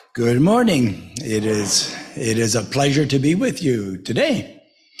Good morning. It is a pleasure to be with you today.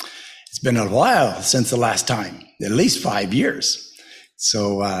 It's been a while since the last time, at least 5 years.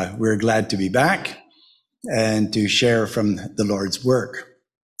 So we're glad to be back and to share from the Lord's work,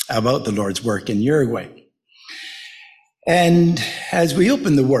 about the Lord's work in Uruguay. And as we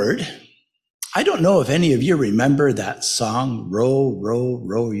open the Word, I don't know if any of you remember that song, Row, row,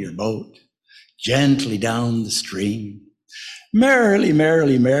 row your boat gently down the stream. Merrily,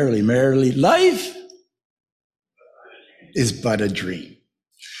 merrily, merrily, merrily, life is but a dream.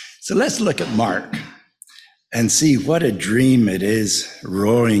 So let's look at Mark and see what a dream it is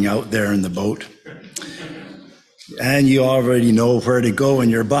rowing out there in the boat. And you already know where to go in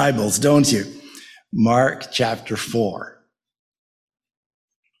your Bibles, don't you? Mark chapter 4.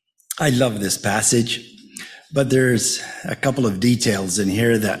 I love this passage, but there's a couple of details in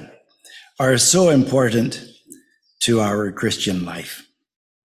here that are so important to our Christian life.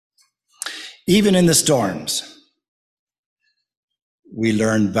 Even in the storms, we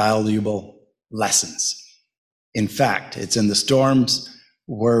learn valuable lessons. In fact, it's in the storms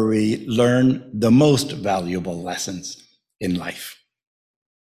where we learn the most valuable lessons in life.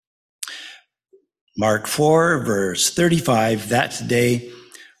 Mark 4, verse 35, that day,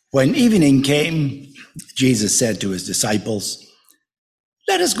 when evening came, Jesus said to his disciples,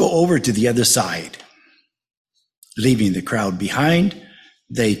 "Let us go over to the other side." Leaving the crowd behind,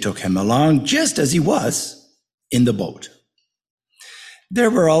 they took him along just as he was in the boat. There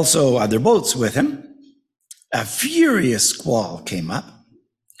were also other boats with him. A furious squall came up,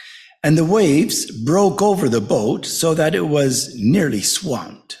 and the waves broke over the boat so that it was nearly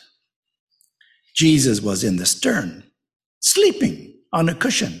swamped. Jesus was in the stern, sleeping on a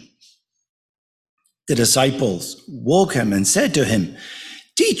cushion. The disciples woke him and said to him,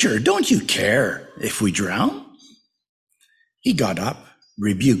 "Teacher, don't you care if we drown?" He got up,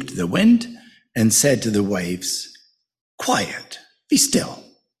 rebuked the wind, and said to the waves, "Quiet, be still."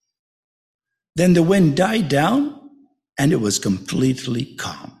 Then the wind died down, and it was completely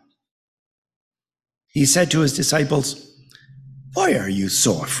calm. He said to his disciples, "Why are you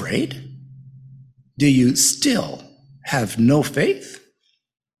so afraid? Do you still have no faith?"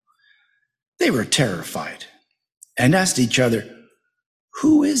 They were terrified and asked each other,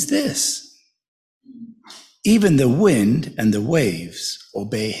 "Who is this? Even the wind and the waves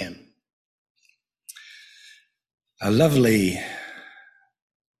obey him." A lovely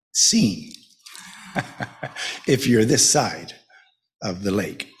scene if you're this side of the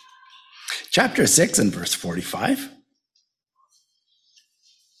lake. Chapter 6 and verse 45.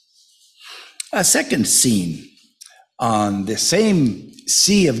 A second scene on the same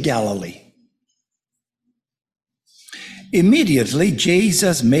Sea of Galilee. Immediately,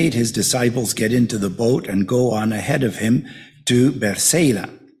 Jesus made his disciples get into the boat and go on ahead of him to Bethsaida,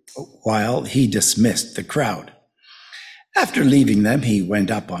 while he dismissed the crowd. After leaving them, he went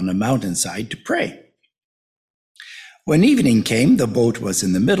up on a mountainside to pray. When evening came, the boat was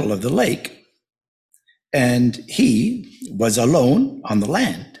in the middle of the lake, and he was alone on the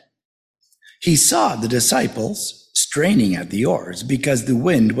land. He saw the disciples straining at the oars because the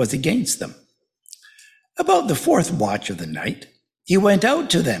wind was against them. About the fourth watch of the night, he went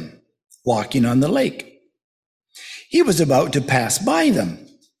out to them, walking on the lake. He was about to pass by them,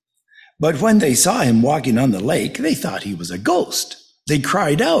 but when they saw him walking on the lake, they thought he was a ghost. They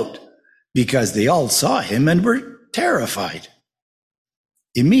cried out because they all saw him and were terrified.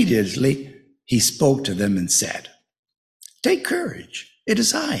 Immediately, he spoke to them and said, "Take courage, it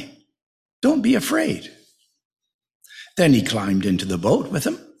is I. Don't be afraid." Then he climbed into the boat with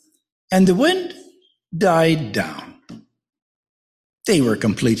them, and the wind died down. They were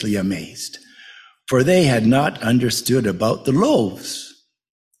completely amazed, for they had not understood about the loaves.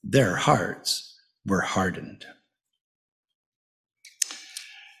 Their hearts were hardened.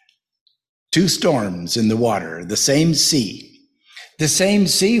 Two storms in the water, the same sea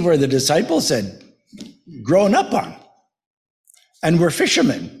where the disciples had grown up on and were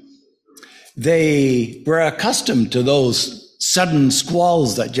fishermen. They were accustomed to those sudden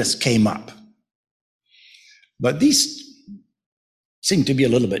squalls that just came up. But these seem to be a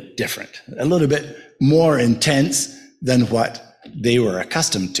little bit different, a little bit more intense than what they were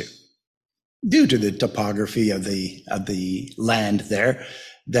accustomed to, due to the topography of the land there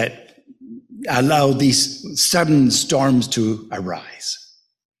that allowed these sudden storms to arise.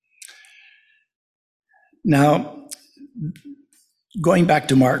 Now, going back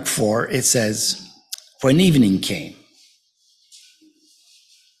to Mark 4, it says, when evening came,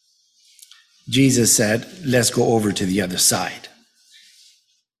 Jesus said, "Let's go over to the other side."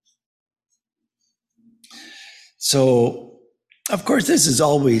 So Of course, this is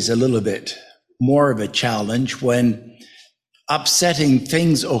always a little bit more of a challenge when upsetting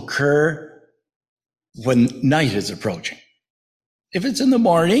things occur when night is approaching. If it's in the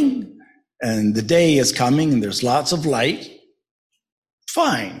morning and the day is coming and there's lots of light,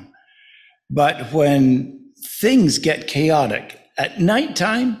 fine. But when things get chaotic at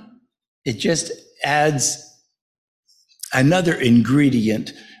nighttime, it just adds another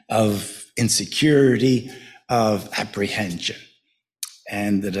ingredient of insecurity, of apprehension.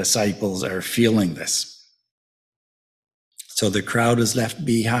 And the disciples are feeling this. So the crowd is left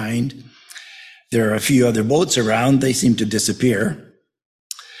behind. There are a few other boats around. They seem to disappear.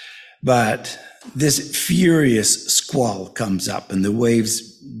 But this furious squall comes up and the waves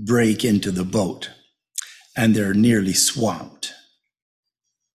break into the boat and they're nearly swamped.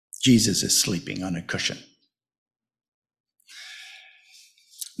 Jesus is sleeping on a cushion.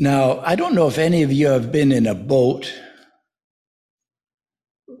 Now, I don't know if any of you have been in a boat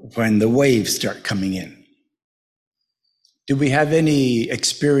when the waves start coming in. Do we have any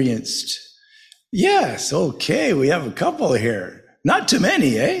experienced? Yes, okay, we have a couple here. Not too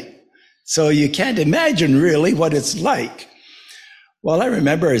many, eh? So you can't imagine really what it's like. Well, I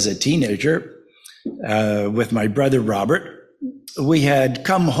remember as a teenager with my brother Robert, we had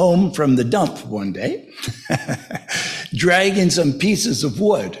come home from the dump one day, dragging some pieces of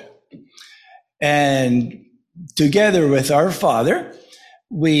wood. And together with our father,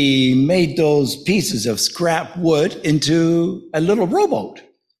 we made those pieces of scrap wood into a little rowboat.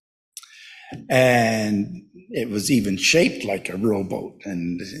 And it was even shaped like a rowboat.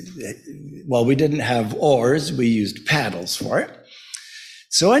 And well, we didn't have oars, we used paddles for it.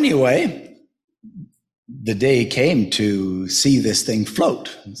 So anyway, the day came to see this thing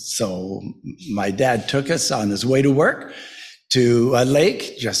float. So my dad took us on his way to work to a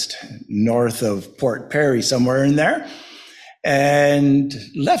lake just north of Port Perry, somewhere in there, and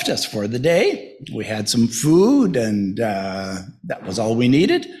left us for the day. We had some food and that was all we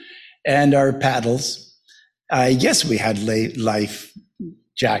needed. And our paddles. I guess we had life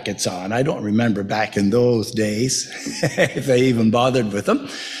jackets on. I don't remember back in those days if they even bothered with them.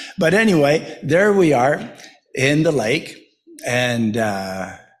 But anyway, there we are in the lake and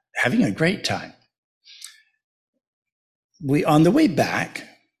having a great time. On the way back,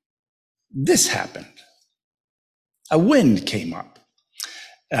 this happened. A wind came up.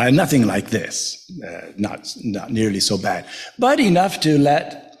 Nothing like this, not nearly so bad, but enough to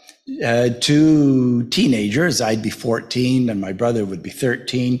let two teenagers, I'd be 14 and my brother would be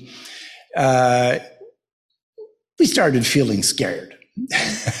 13, we started feeling scared.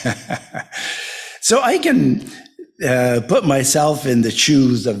 So I can put myself in the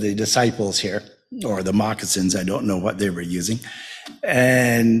shoes of the disciples here, or the moccasins, I don't know what they were using,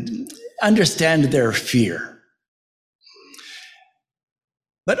 and understand their fear.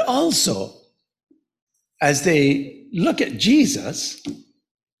 But also, as they look at Jesus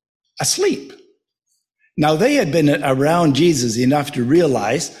asleep. Now, they had been around Jesus enough to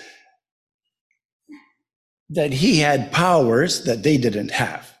realize that he had powers that they didn't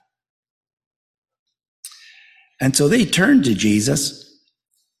have. And so they turned to Jesus,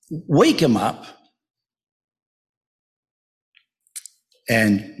 wake him up,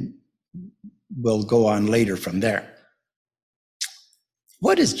 and we'll go on later from there.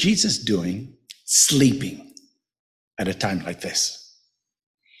 What is Jesus doing sleeping at a time like this?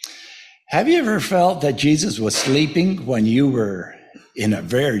 Have you ever felt that Jesus was sleeping when you were in a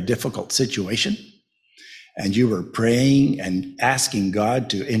very difficult situation and you were praying and asking God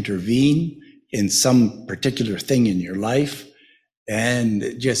to intervene in some particular thing in your life, and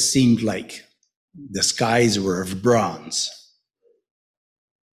it just seemed like the skies were of bronze?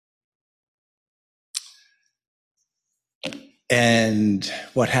 And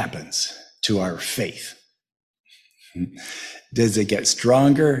what happens to our faith? Does it get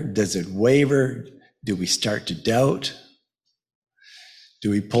stronger? Does it waver? Do we start to doubt? Do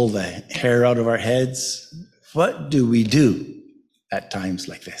we pull the hair out of our heads? What do we do at times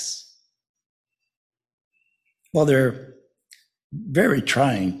like this? Well, they're very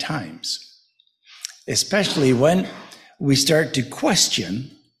trying times, especially when we start to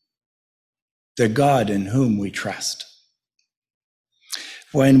question the God in whom we trust.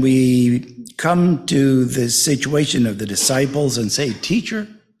 When we come to the situation of the disciples and say, "Teacher,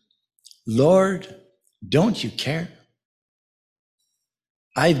 Lord, don't you care?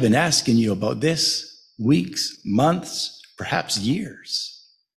 I've been asking you about this weeks, months, perhaps years,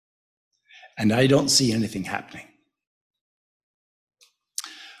 and I don't see anything happening."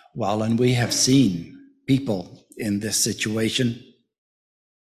 Well, and we have seen people in this situation,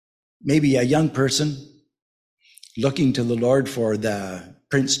 maybe a young person looking to the Lord for the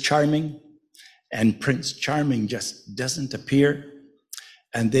Prince Charming, and Prince Charming just doesn't appear,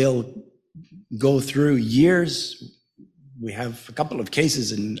 and they'll go through years. We have a couple of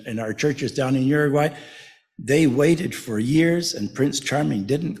cases in our churches down in Uruguay. They waited for years, and Prince Charming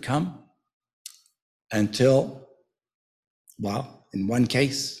didn't come until, well, in one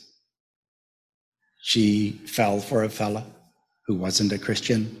case, she fell for a fella who wasn't a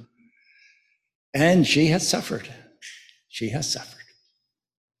Christian, and she has suffered. She has suffered.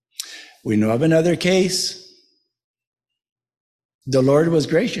 We know of another case. The Lord was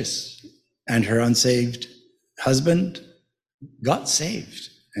gracious, and her unsaved husband got saved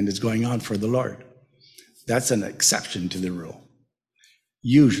and is going on for the Lord. That's an exception to the rule.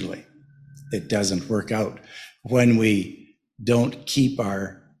 Usually, it doesn't work out when we don't keep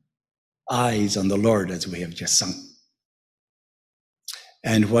our eyes on the Lord, as we have just sung.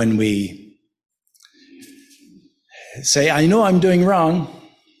 And when we say, I know I'm doing wrong,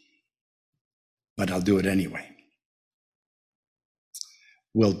 but I'll do it anyway,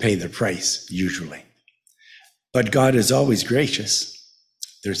 we'll pay the price, usually. But God is always gracious.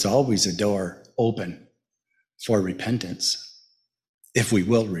 There's always a door open for repentance, if we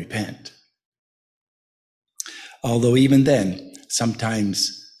will repent. Although even then,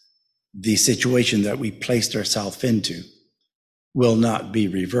 sometimes the situation that we placed ourselves into will not be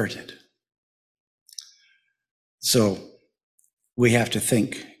reverted. So we have to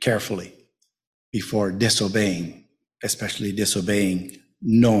think carefully before disobeying, especially disobeying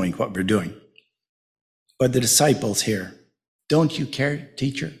knowing what we're doing. But the disciples here, don't you care,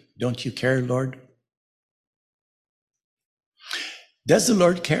 teacher? Don't you care, Lord? Does the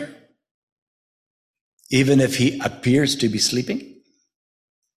Lord care? Even if he appears to be sleeping?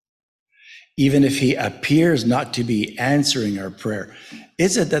 Even if he appears not to be answering our prayer,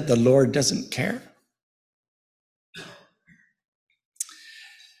 is it that the Lord doesn't care?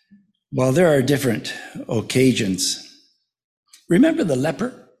 Well, there are different occasions. Remember the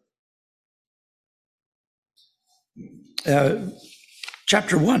leper?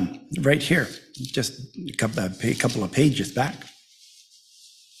 Chapter 1, right here, just a couple of pages back.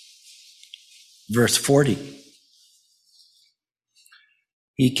 Verse 40.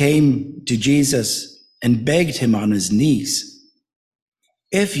 He came to Jesus and begged him on his knees,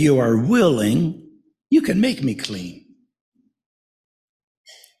 if you are willing, you can make me clean.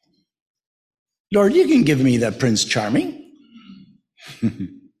 Lord, you can give me that Prince Charming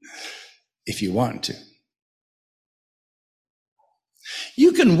if you want to.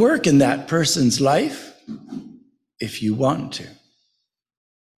 You can work in that person's life if you want to.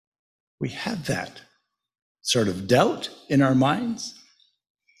 We have that sort of doubt in our minds.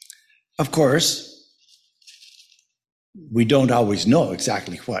 Of course, we don't always know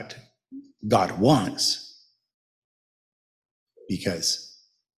exactly what God wants, because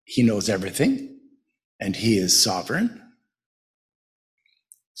he knows everything and he is sovereign.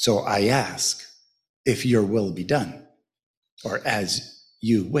 So I ask, if your will be done, or as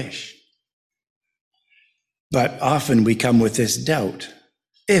you wish. But often we come with this doubt.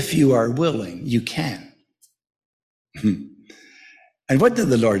 If you are willing, you can. And what did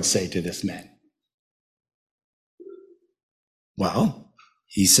the Lord say to this man? Well,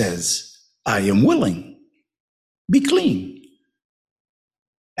 he says, I am willing. Be clean.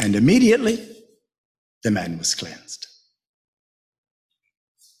 And immediately, the man was cleansed.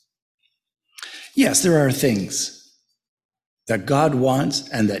 Yes, there are things that God wants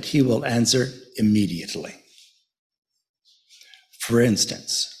and that he will answer immediately. For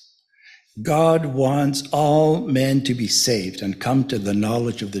instance, God wants all men to be saved and come to the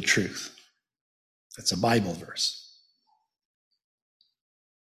knowledge of the truth. That's a Bible verse.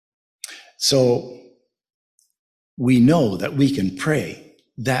 So we know that we can pray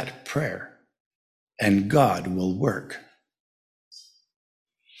that prayer and God will work.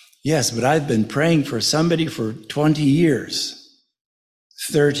 Yes, but I've been praying for somebody for 20 years,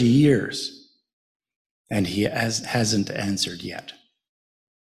 30 years, and he hasn't answered yet.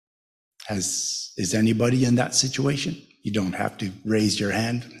 Is anybody in that situation? You don't have to raise your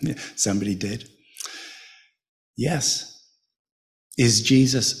hand. Somebody did. Yes. Is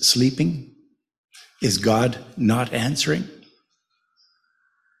Jesus sleeping? Is God not answering?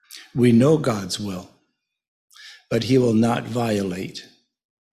 We know God's will, but he will not violate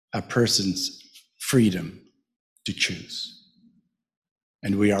a person's freedom to choose.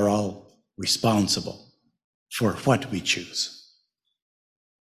 And we are all responsible for what we choose.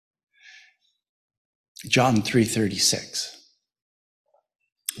 John 3:36.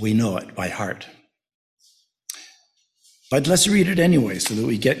 We know it by heart. But let's read it anyway so that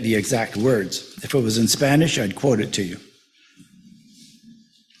we get the exact words. If it was in Spanish, I'd quote it to you.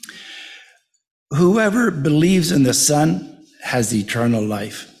 Whoever believes in the Son has eternal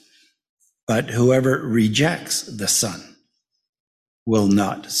life, but whoever rejects the Son will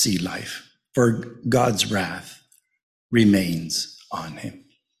not see life, for God's wrath remains on him.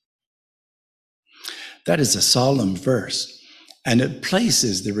 That is a solemn verse, and it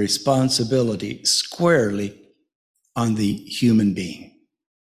places the responsibility squarely on the human being.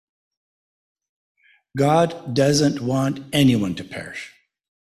 God doesn't want anyone to perish,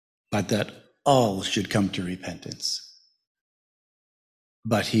 but that all should come to repentance.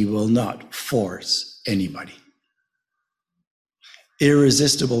 But he will not force anybody.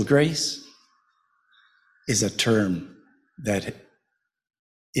 Irresistible grace is a term that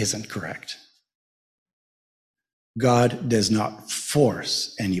isn't correct. God does not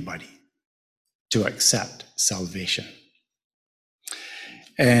force anybody to accept salvation.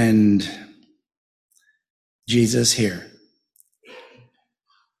 And Jesus here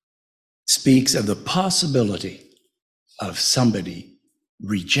speaks of the possibility of somebody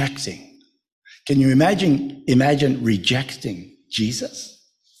rejecting. Can you imagine rejecting Jesus?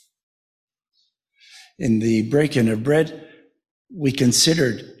 In the breaking of bread, we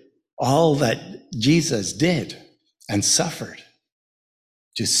considered all that Jesus did and suffered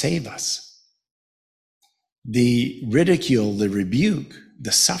to save us. The ridicule, the rebuke,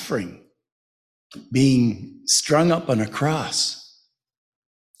 the suffering, being strung up on a cross.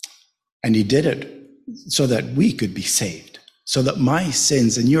 And he did it so that we could be saved, so that my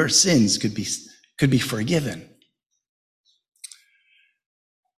sins and your sins could be forgiven.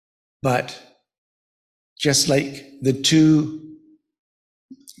 But just like the two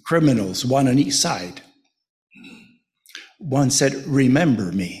criminals, one on each side, one said,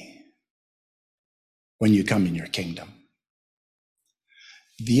 "Remember me when you come in your kingdom."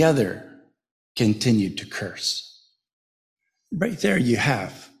 The other continued to curse. Right there you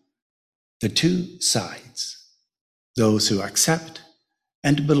have the two sides, those who accept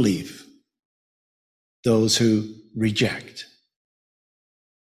and believe, those who reject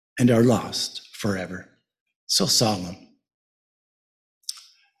and are lost forever. So solemn.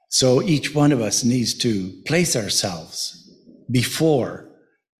 So each one of us needs to place ourselves before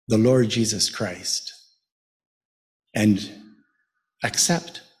the Lord Jesus Christ and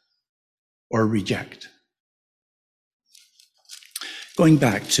accept or reject. Going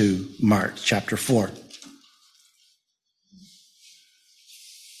back to Mark chapter 4.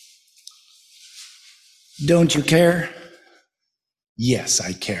 Don't you care? Yes,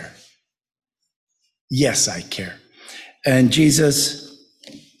 I care. Yes, I care. And Jesus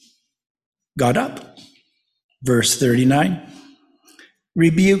got up, verse 39,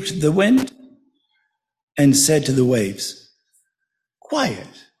 rebuked the wind and said to the waves, "Quiet,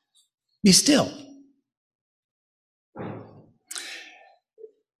 be still."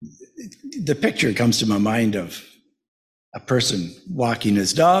 The picture comes to my mind of a person walking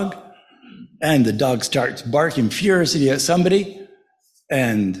his dog, and the dog starts barking furiously at somebody,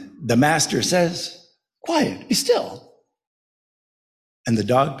 and the master says, "Quiet, be still." And the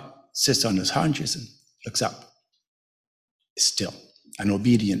dog sits on his haunches and looks up. Still, an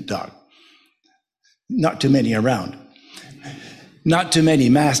obedient dog. Not too many around. Not too many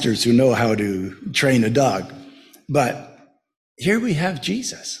masters who know how to train a dog. But here we have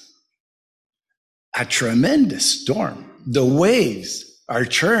Jesus. A tremendous storm. The waves are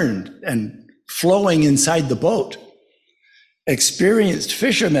churned and flowing inside the boat. Experienced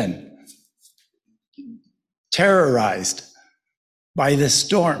fishermen terrorized by this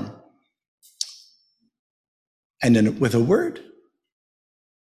storm. And then with a word,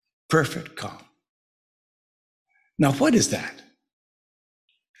 perfect calm. Now, what is that?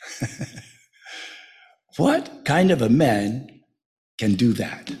 What kind of a man can do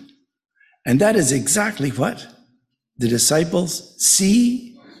that? And that is exactly what the disciples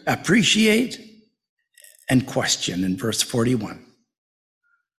see, appreciate, and question in verse 41.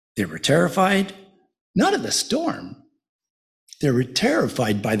 They were terrified, not of the storm. They were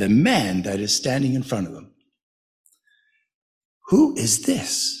terrified by the man that is standing in front of them. Who is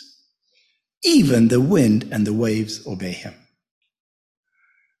this? Even the wind and the waves obey him.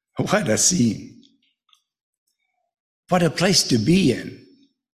 What a scene. What a place to be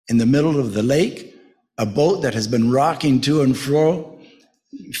in the middle of the lake, a boat that has been rocking to and fro,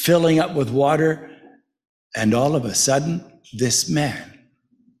 filling up with water, and all of a sudden, this man,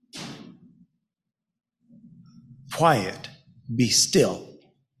 quiet, be still,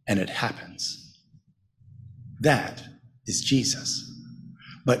 and it happens. That is Jesus.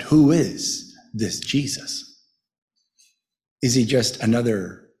 But who is this Jesus? Is he just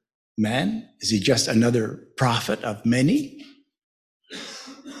another man? Is he just another prophet of many?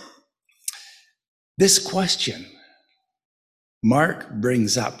 This question Mark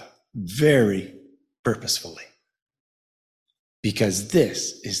brings up very purposefully, because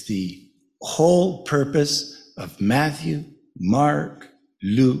this is the whole purpose of Matthew, Mark,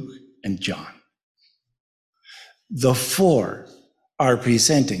 Luke, and John. The four are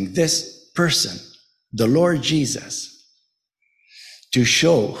presenting this person, the Lord Jesus, to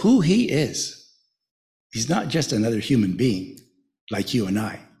show who he is. He's not just another human being like you and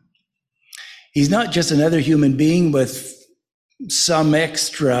I. He's not just another human being with some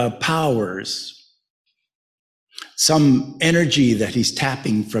extra powers, some energy that he's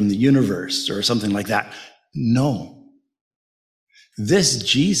tapping from the universe or something like that. No. This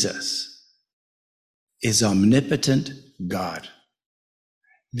Jesus is omnipotent God,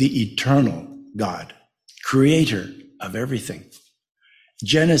 the eternal God, creator of everything.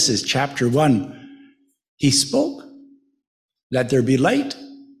 Genesis chapter 1, he spoke, let there be light,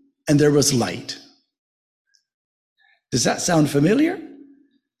 and there was light. Does that sound familiar?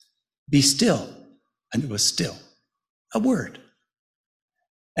 Be still, and it was still. A word.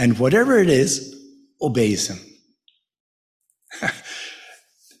 And whatever it is, obeys him.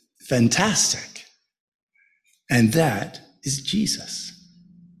 Fantastic. And that is Jesus.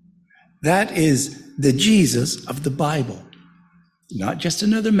 That is the Jesus of the Bible. Not just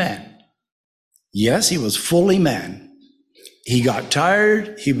another man. Yes, he was fully man. He got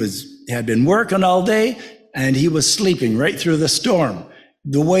tired. He had been working all day, and he was sleeping right through the storm,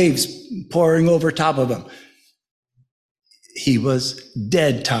 the waves pouring over top of him. He was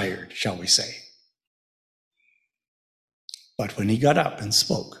dead tired, shall we say. But when he got up and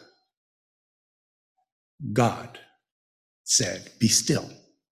spoke, God said, be still.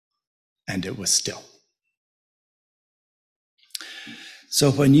 And it was still. So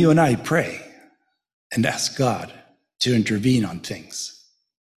when you and I pray and ask God to intervene on things,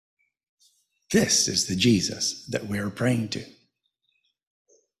 this is the Jesus that we are praying to,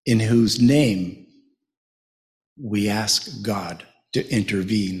 in whose name we ask God to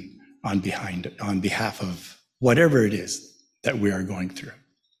intervene on behalf of whatever it is that we are going through.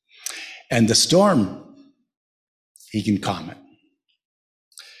 And the storm, he can calm it.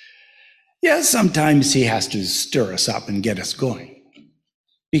 Yes, sometimes he has to stir us up and get us going,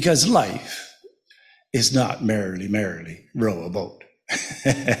 because life is not merrily row a boat.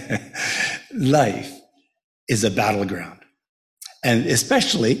 Life is a battleground, and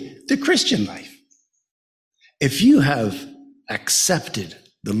especially the Christian life. If you have accepted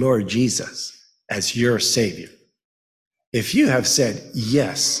the Lord Jesus as your Savior, if you have said,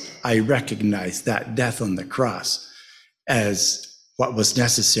 yes, I recognize that death on the cross as what was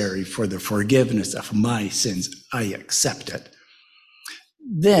necessary for the forgiveness of my sins, I accept it,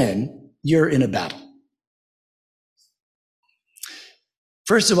 then you're in a battle.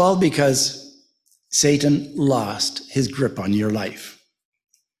 First of all, because Satan lost his grip on your life,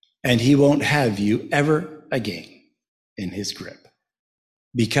 and he won't have you ever again in his grip,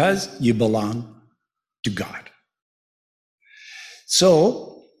 because you belong to God.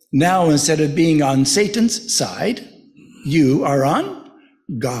 So now, instead of being on Satan's side, you are on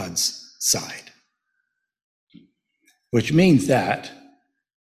God's side, which means that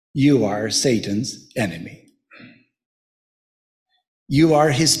you are Satan's enemy. You are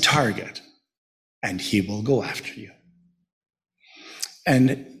his target, and he will go after you.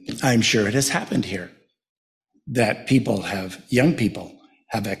 And I'm sure it has happened here that young people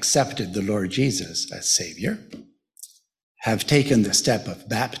have accepted the Lord Jesus as Savior, have taken the step of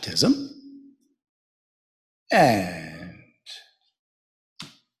baptism, and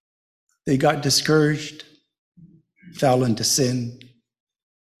they got discouraged, fell into sin,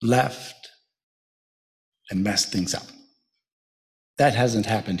 left, and messed things up. That hasn't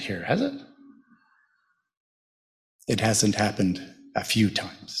happened here, has it? It hasn't happened a few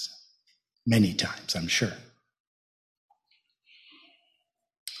times, many times, I'm sure.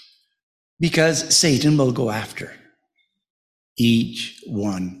 Because Satan will go after each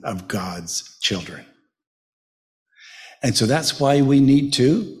one of God's children. And so that's why we need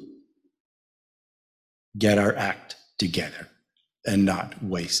to get our act together and not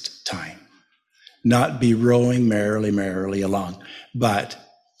waste time. Not be rowing merrily along, but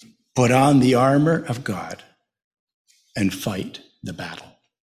put on the armor of God and fight the battle.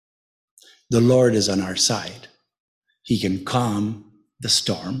 The Lord is on our side. He can calm the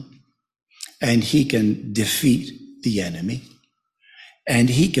storm, and he can defeat the enemy, and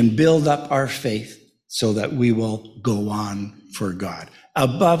he can build up our faith so that we will go on for God,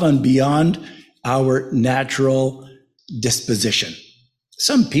 above and beyond our natural disposition.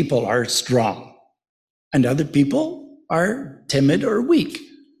 Some people are strong, and other people are timid or weak.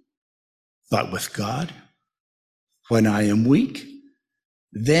 But with God, when I am weak,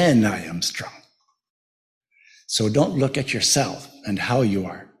 then I am strong. So don't look at yourself and how you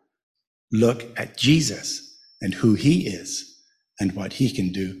are. Look at Jesus and who he is and what he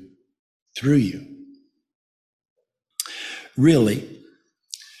can do through you. Really,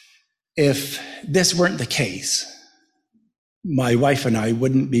 if this weren't the case, my wife and I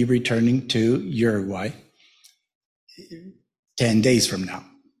wouldn't be returning to Uruguay 10 days from now.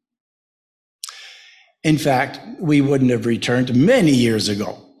 In fact, we wouldn't have returned many years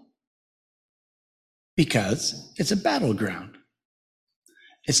ago because it's a battleground.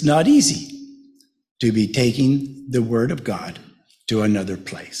 It's not easy to be taking the word of God to another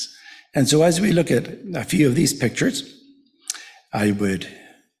place. And so as we look at a few of these pictures, I would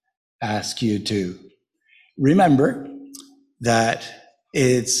ask you to remember that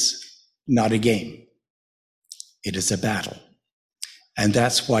it's not a game. It is a battle. And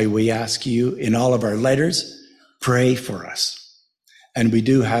that's why we ask you in all of our letters, pray for us. And we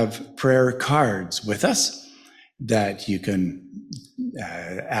do have prayer cards with us that you can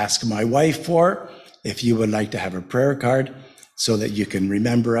ask my wife for if you would like to have a prayer card so that you can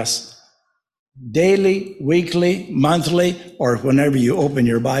remember us daily, weekly, monthly, or whenever you open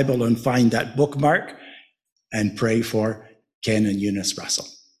your Bible and find that bookmark and pray for Ken and Eunice Russell.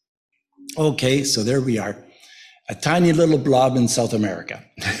 Okay, so there we are. A tiny little blob in South America.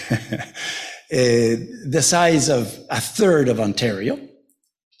 The size of a third of Ontario,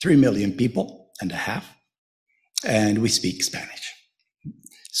 3 million people and a half, and we speak Spanish.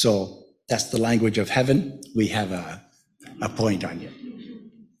 So that's the language of heaven. We have a point on you.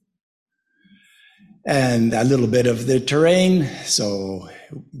 And a little bit of the terrain. So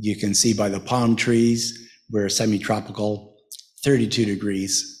you can see by the palm trees, we're semi-tropical, 32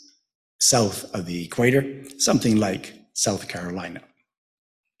 degrees south of the equator, something like South Carolina.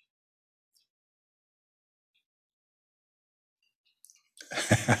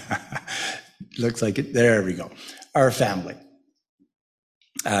 Looks like it. There we go. Our family.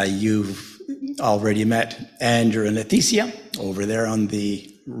 You've already met Andrew and Leticia over there on the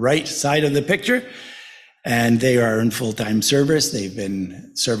right side of the picture, and they are in full-time service. They've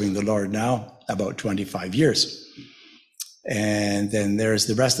been serving the Lord now about 25 years. And then there's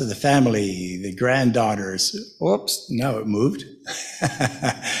the rest of the family, the granddaughters. Oops, now it moved.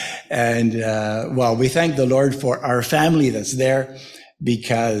 And well, we thank the Lord for our family that's there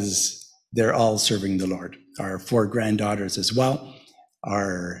because they're all serving the Lord. Our 4 granddaughters as well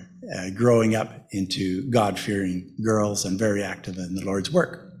are growing up into God-fearing girls and very active in the Lord's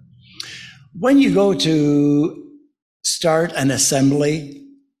work. When you go to start an assembly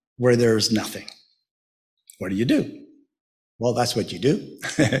where there's nothing, what do? Well, that's what you do.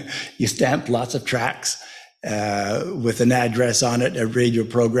 You stamp lots of tracts with an address on it, a radio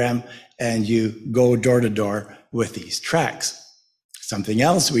program, and you go door to door with these tracts. Something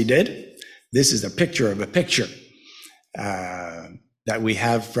else we did, this is a picture of a picture that we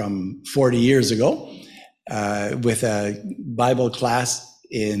have from 40 years ago with a Bible class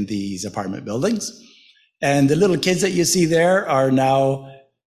in these apartment buildings. And the little kids that you see there are now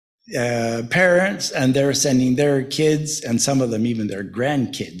parents, and they're sending their kids, and some of them even their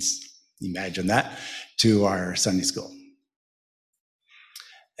grandkids, imagine that, to our Sunday school.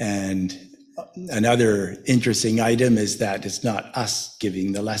 And another interesting item is that it's not us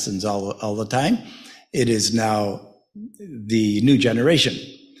giving the lessons all the time. It is now the new generation,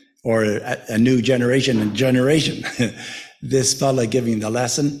 or a new generation and generation. This fella giving the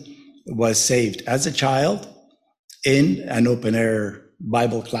lesson was saved as a child in an open air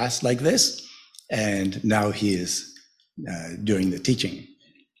Bible class like this, and now he is doing the teaching.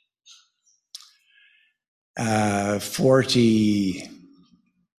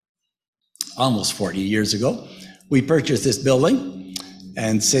 almost 40 years ago, we purchased this building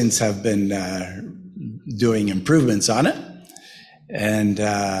and since have been doing improvements on it. And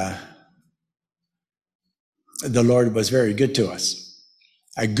the Lord was very good to us.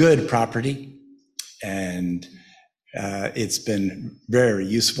 A good property, and it's been very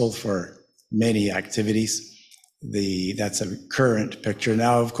useful for many activities. That's a current picture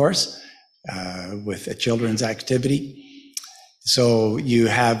now, of course, with a children's activity. So you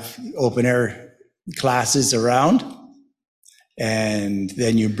have open air classes around, and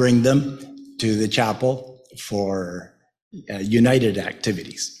then you bring them to the chapel for united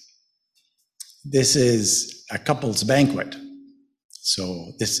activities. This is a couple's banquet.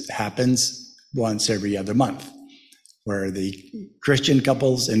 So this happens once every other month, where the Christian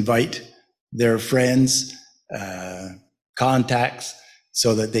couples invite their friends contacts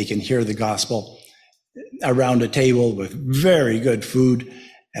so that they can hear the gospel around a table with very good food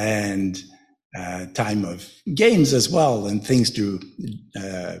and time of games as well and things to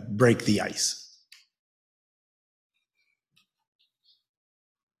break the ice.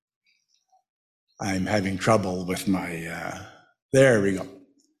 I'm having trouble with my, there we go.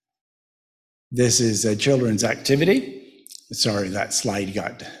 This is a children's activity. Sorry, that slide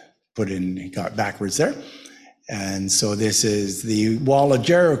got backwards there. And so this is the Wall of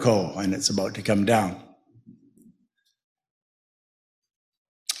Jericho, and it's about to come down.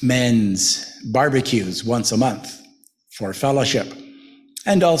 Men's barbecues once a month for fellowship,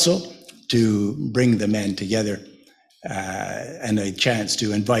 and also to bring the men together and a chance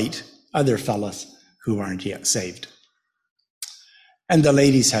to invite other fellas who aren't yet saved. And the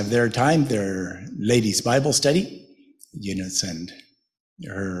ladies have their time, their ladies' Bible study. Eunice and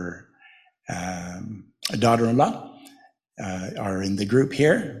her daughter-in-law are in the group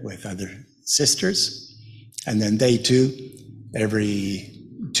here with other sisters. And then they too, every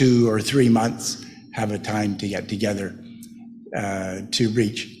 2 or 3 months, have a time to get together to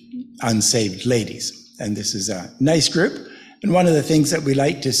reach unsaved ladies. And this is a nice group. And one of the things that we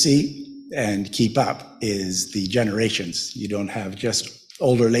like to see and keep up is the generations. You don't have just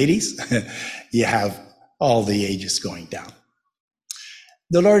older ladies, you have all the ages going down.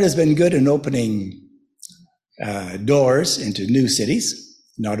 The Lord has been good in opening doors into new cities,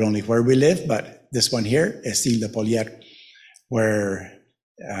 not only where we live, but this one here, Estile-le-Polier, where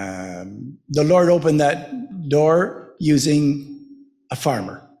the Lord opened that door using a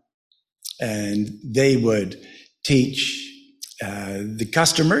farmer. And they would teach the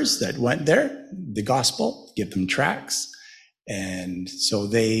customers that went there the gospel, give them tracts. And so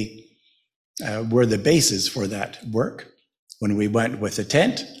they were the basis for that work. When we went with a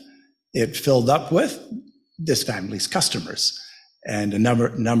tent, it filled up with this family's customers, and a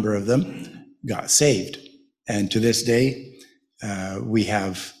number of them got saved. And to this day, we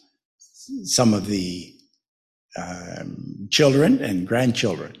have some of the children and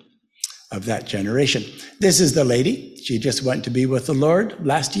grandchildren of that generation. This is the lady. She just went to be with the Lord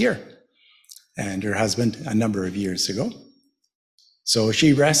last year, and her husband a number of years ago. So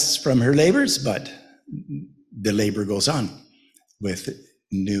she rests from her labors, but the labor goes on with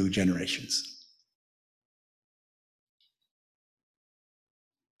new generations.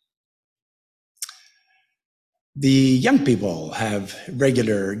 The young people have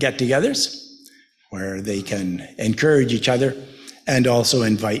regular get-togethers where they can encourage each other and also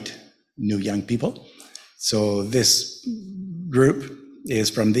invite new young people. So this group is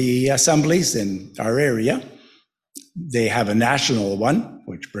from the assemblies in our area. They have a national one,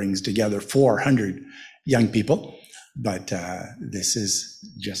 which brings together 400 young people, but this is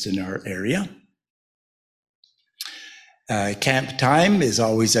just in our area. Camp time is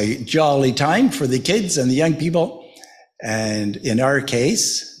always a jolly time for the kids and the young people. And in our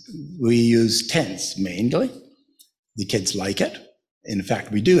case, we use tents mainly. The kids like it. In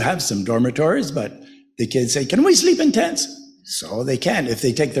fact, we do have some dormitories, but the kids say, "Can we sleep in tents?" So they can if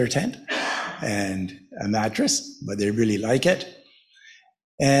they take their tent and a mattress, but they really like it.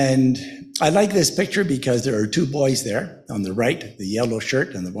 And I like this picture because there are two boys there on the right, the yellow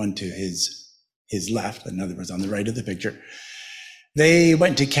shirt, and the one to his left, another was on the right of the picture. They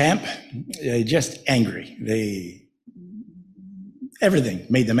went to camp just angry. Everything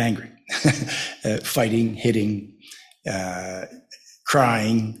made them angry. Fighting, hitting,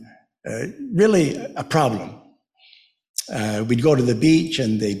 crying, really a problem. We'd go to the beach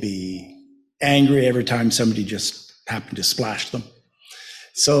and they'd be angry every time somebody just happened to splash them.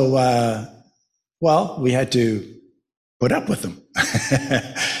 So, we had to put up with them.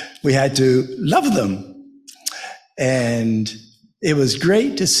 We had to love them. And it was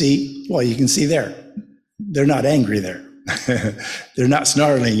great to see, well, you can see there, they're not angry there. They're not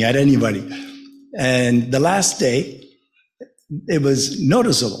snarling at anybody. And the last day, it was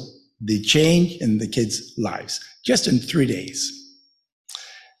noticeable, the change in the kids' lives, just in 3 days.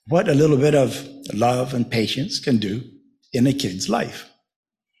 What a little bit of love and patience can do in a kid's life.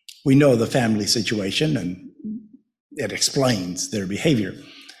 We know the family situation and it explains their behavior.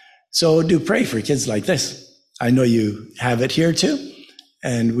 So do pray for kids like this. I know you have it here too,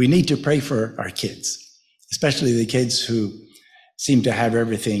 and we need to pray for our kids, especially the kids who seem to have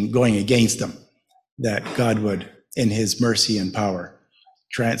everything going against them, that God would, in his mercy and power,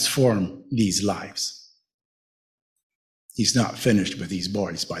 transform these lives. He's not finished with these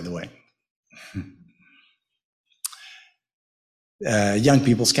boys, by the way. Young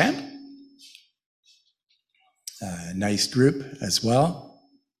People's Camp, nice group as well.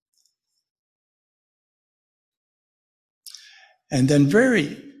 And then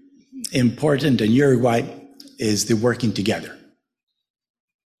very important in Uruguay is the working together.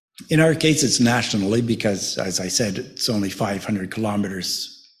 In our case, it's nationally because, as I said, it's only 500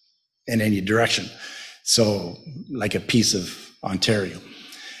 kilometers in any direction. So like a piece of Ontario.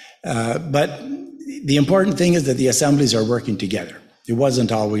 But the important thing is that the assemblies are working together. It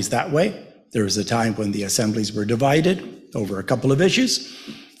wasn't always that way. There was a time when the assemblies were divided over a couple of issues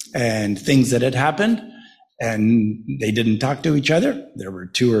and things that had happened, and they didn't talk to each other. There were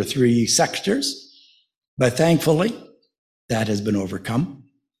 2 or 3 sectors, but thankfully that has been overcome,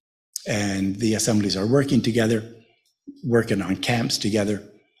 and the assemblies are working together, working on camps together,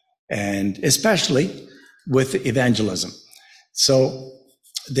 and especially with evangelism. So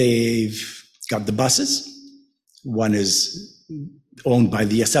they've got the buses. One is owned by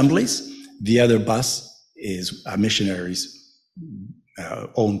the assemblies. The other bus is a missionary's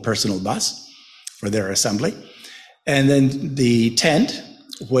own personal bus for their assembly. And then the tent,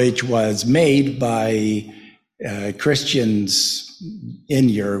 which was made by Christians in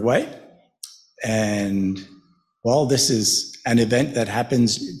Uruguay. And well, this is an event that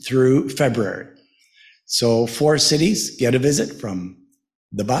happens through February. So 4 cities get a visit from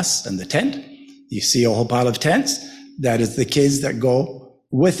the bus and the tent. You see a whole pile of tents. That is the kids that go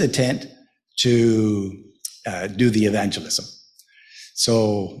with the tent to do the evangelism.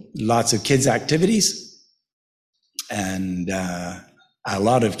 So lots of kids' activities, and a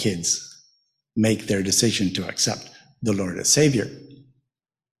lot of kids make their decision to accept the Lord as Savior.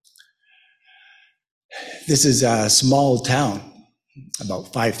 This is a small town,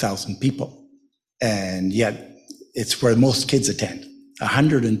 about 5,000 people, and yet it's where most kids attend.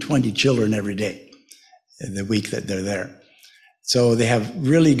 120 children every day, the week that they're there. So they have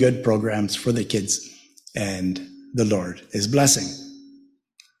really good programs for the kids, and the Lord is blessing.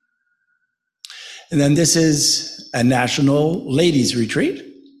 And then this is a national ladies' retreat.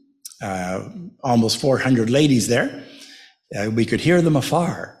 Almost 400 ladies there. We could hear them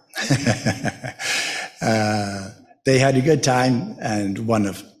afar. They had a good time and one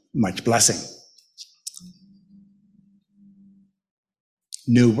of much blessing.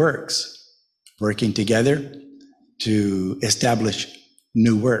 New Works, working together to establish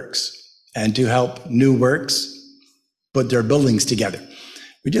New Works and to help New Works put their buildings together.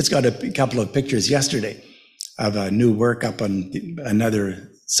 We just got a couple of pictures yesterday of a New Work up on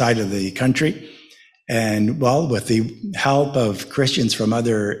another side of the country. And well, with the help of Christians from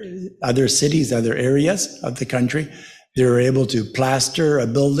other cities, other areas of the country, they were able to plaster a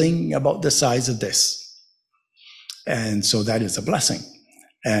building about the size of this. And so that is a blessing,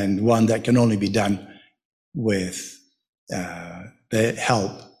 and one that can only be done with the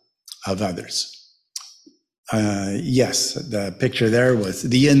help of others. Yes, the picture there was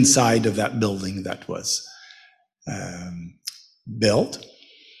the inside of that building that was built.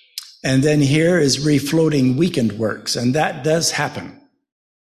 And then here is refloating weekend works, and that does happen.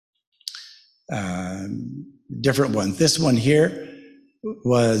 Different ones. This one here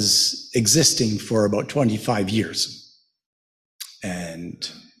was existing for about 25 years, and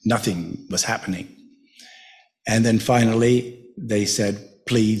nothing was happening. And then finally, they said,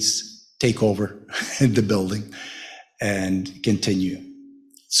 please take over the building and continue.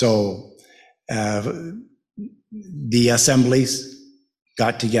 So the assemblies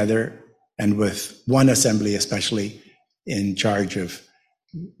got together, and with one assembly especially in charge of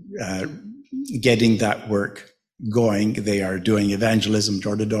getting that work going, they are doing evangelism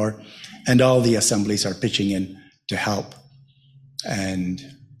door to door, and all the assemblies are pitching in to help. And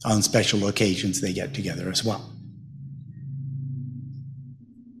on special occasions, they get together as well.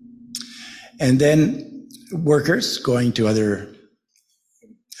 And then workers going to other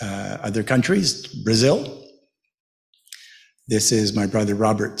countries, Brazil. This is my brother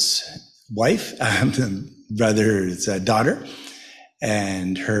Robert's wife, brother's daughter,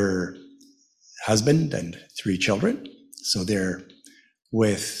 and her husband and 3 children. So they're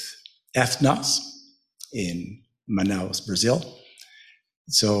with Ethnos in Manaus, Brazil.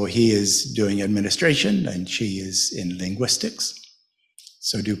 So he is doing administration and she is in linguistics.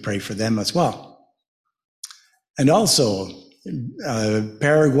 So do pray for them as well. And also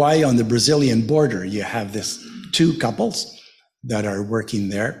Paraguay on the Brazilian border, you have this 2 couples that are working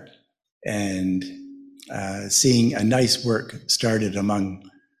there and seeing a nice work started among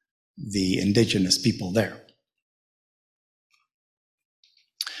the indigenous people there.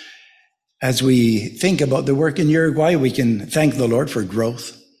 As we think about the work in Uruguay, we can thank the Lord for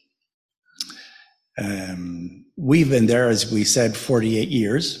growth. We've been there, as we said, 48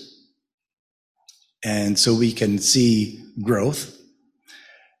 years. And so we can see growth.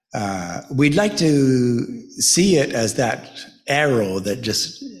 We'd like to see it as that arrow that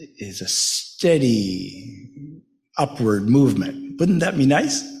just is a steady upward movement. Wouldn't that be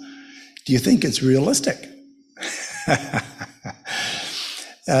nice? Do you think it's realistic?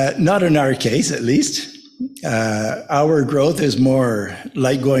 Not in our case, at least. Our growth is more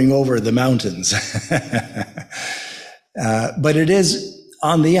like going over the mountains. But it is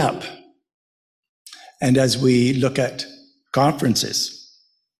on the up. And as we look at conferences,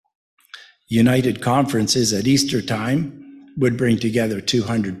 United Conferences at Easter time would bring together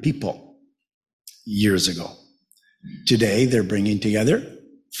 200 people years ago. Today, they're bringing together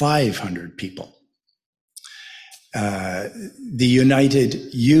 500 people. The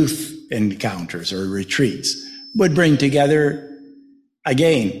United Youth Encounters or retreats would bring together,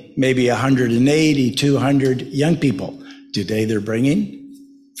 again, maybe 180, 200 young people. Today, they're bringing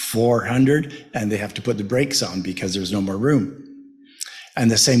 400, and they have to put the brakes on because there's no more room.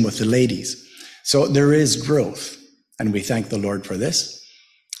 And the same with the ladies. So there is growth, and we thank the Lord for this,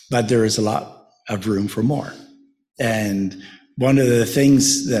 but there is a lot of room for more. And one of the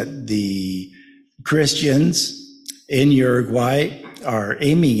things that the Christians in Uruguay are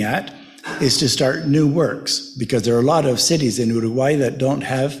aiming at is to start new works, because there are a lot of cities in Uruguay that don't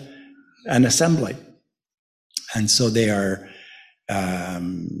have an assembly. And so they are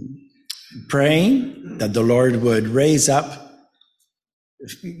praying that the Lord would raise up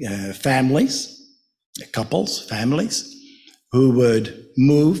families, who would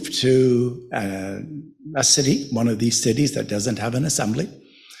move to a city, one of these cities that doesn't have an assembly,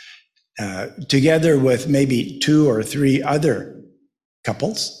 together with maybe 2 or 3 other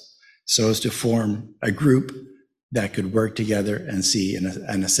couples, so as to form a group that could work together and see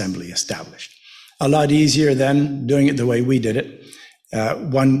an assembly established. A lot easier than doing it the way we did it.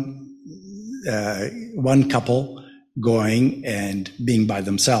 One couple going and being by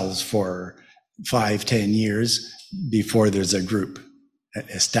themselves for 5-10 years before there's a group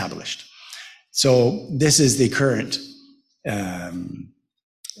established. So this is the current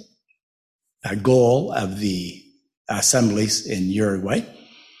goal of the assemblies in Uruguay.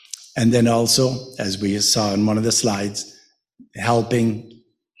 And then also, as we saw in one of the slides, helping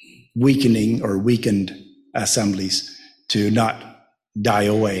weakened assemblies to not die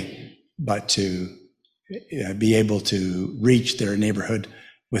away, but to be able to reach their neighborhood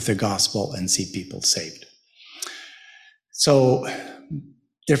with the gospel and see people saved. So,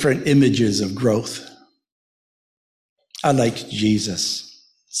 different images of growth. I like Jesus'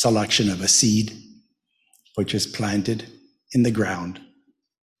 selection of a seed, which is planted in the ground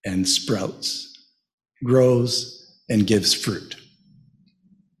and sprouts, grows, and gives fruit.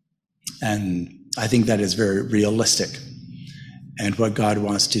 And I think that is very realistic. And what God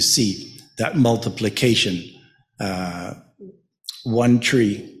wants to see, that multiplication, one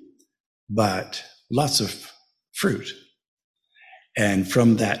tree, but lots of fruit. And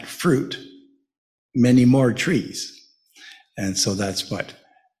from that fruit, many more trees. And so that's what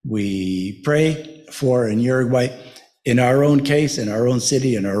we pray for in Uruguay, in our own case, in our own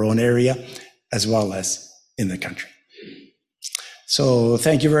city, in our own area, as well as in the country. So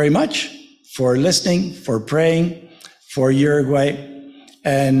thank you very much for listening, for praying for Uruguay.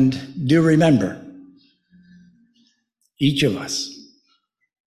 And do remember, each of us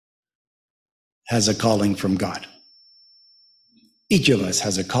has a calling from God. Each of us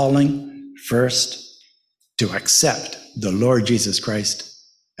has a calling first to accept the Lord Jesus Christ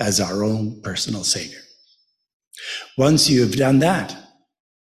as our own personal Savior. Once you have done that,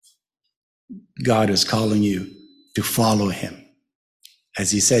 God is calling you to follow him.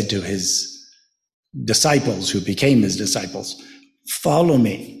 As he said to his disciples who became his disciples, follow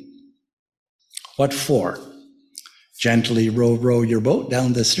me. What for? Gently row your boat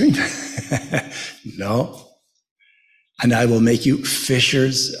down the stream? No. And I will make you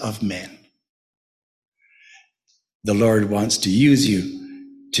fishers of men. The Lord wants to use you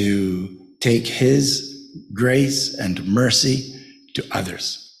to take his grace and mercy to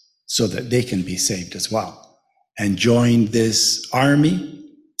others so that they can be saved as well and join this army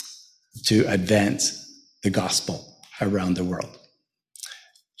to advance the gospel around the world.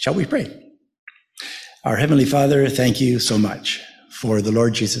 Shall we pray? Our Heavenly Father, thank you so much for the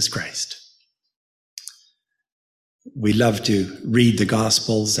Lord Jesus Christ. We love to read the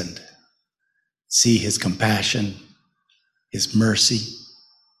Gospels and see his compassion, his mercy,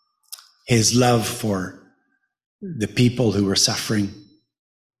 his love for the people who were suffering,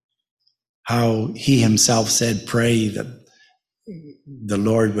 how he himself said, pray that the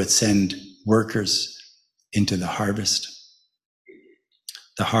Lord would send workers into the harvest.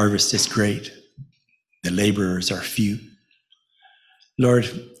 The harvest is great. The laborers are few. Lord,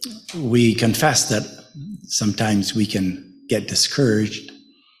 we confess that sometimes we can get discouraged,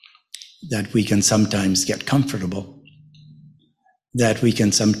 that we can sometimes get comfortable, that we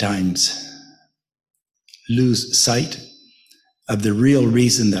can sometimes lose sight of the real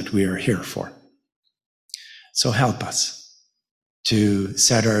reason that we are here for. So help us to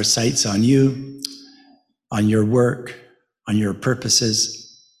set our sights on you, on your work, on your purposes,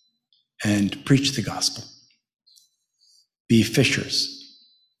 and preach the gospel. Be fishers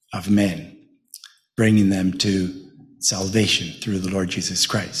of men, bringing them to salvation through the Lord Jesus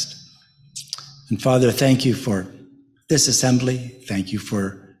Christ. And Father, thank you for this assembly. Thank you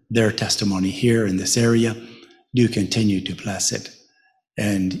for their testimony here in this area. Do continue to bless it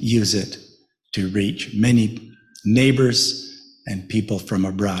and use it to reach many neighbors and people from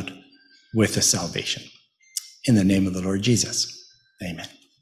abroad with the salvation. In the name of the Lord Jesus, amen.